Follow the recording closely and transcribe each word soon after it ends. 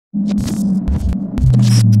Right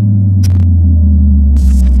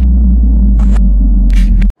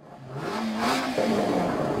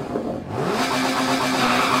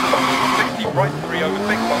 3 over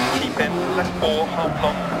big bump, keep in, left 4, half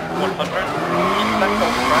long, 100, keep left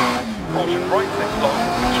over track, caution right 6 long,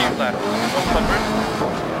 acute left, 100,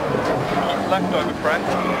 keep left over track,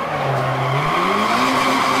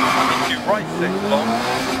 into right 6 long,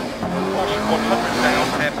 caution 100 down,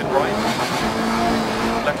 hairpin right,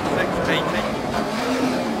 left 6, 80,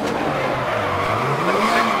 left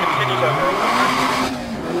 6 continues over 100,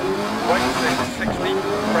 right 6, 60,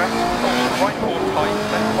 crest, caution right 4 tight,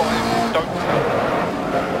 left 5, don't stop.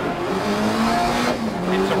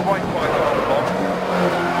 Into right 5 half long,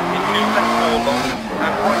 into left 4 long,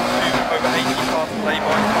 and right 2 over 80 past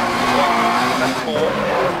lay-by, 1, left 4.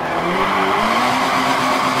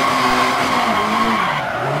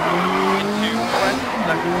 Into crest,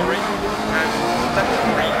 left 3, and left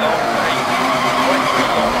 3 long, 80, right 3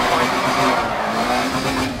 long, tight.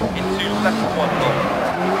 Into left 1 long,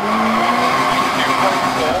 into right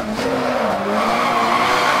 4.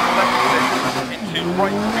 Right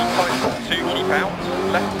 3 tight, 2 keep out,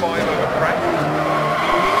 left 5 over crest,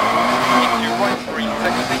 into right 3,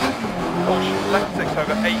 60, caution left 6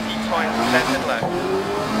 over 80 tight, 10 and left,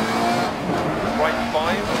 right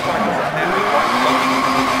 5, tight as a hairpin right long,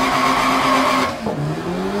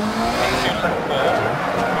 into left 4,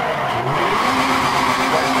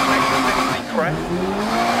 right 6, 60 crest,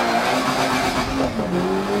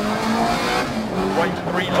 right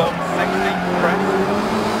 3 long, 60 crest,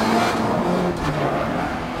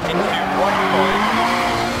 into right 5,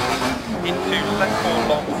 into left 4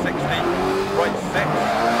 long 60, right 6,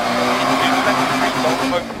 into left 3 long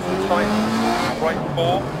opens and tight, right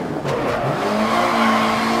 4,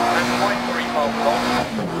 and right 3 half long,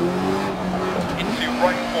 into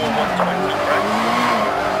right 4 120 crest,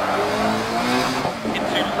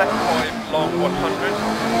 into left 5 long 100,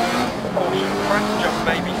 caution crest jump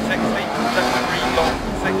maybe 60, left 3 long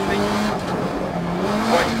 60,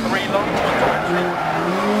 right 3 long 120,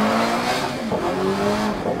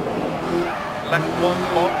 left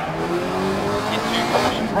 1 long, into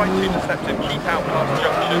caution right 2 deceptive, keep out past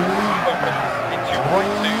junction, opens, into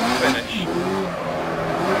right 2 finish.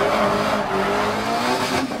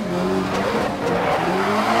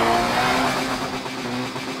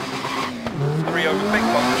 3 over big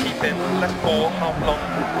bump, keep in, left 4, half long,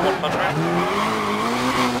 100.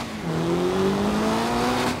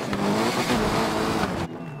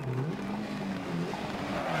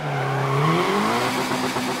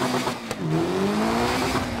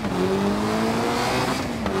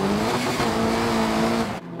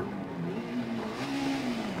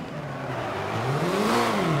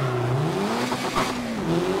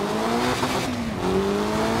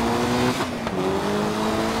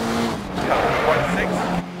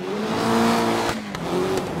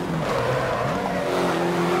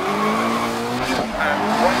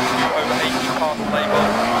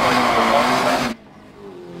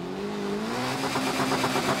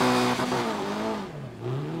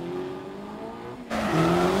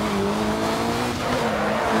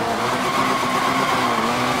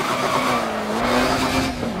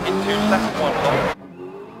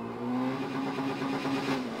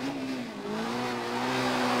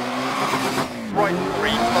 Right 3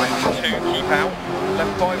 times 2, keep out,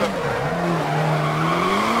 left 5 over.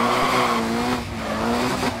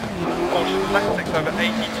 Caution, left 6 over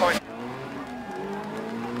 80 times.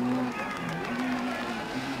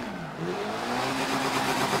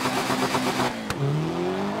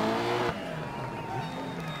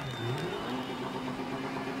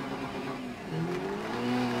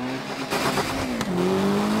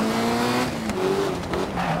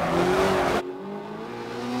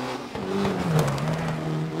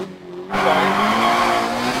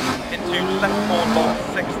 Left 4 long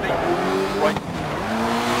 60, right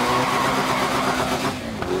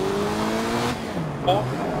 4,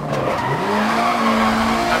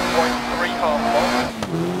 and right 3 half long,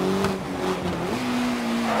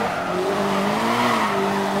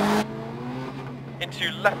 into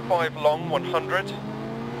left 5 long 100,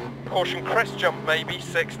 caution crest jump maybe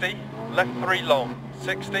 60, left 3 long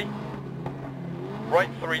 60, right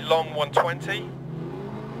 3 long 120,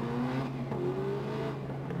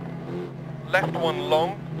 left 1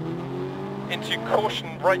 long, into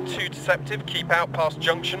caution right 2 deceptive, keep out past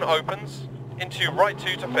junction, opens, into right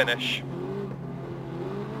 2 to finish.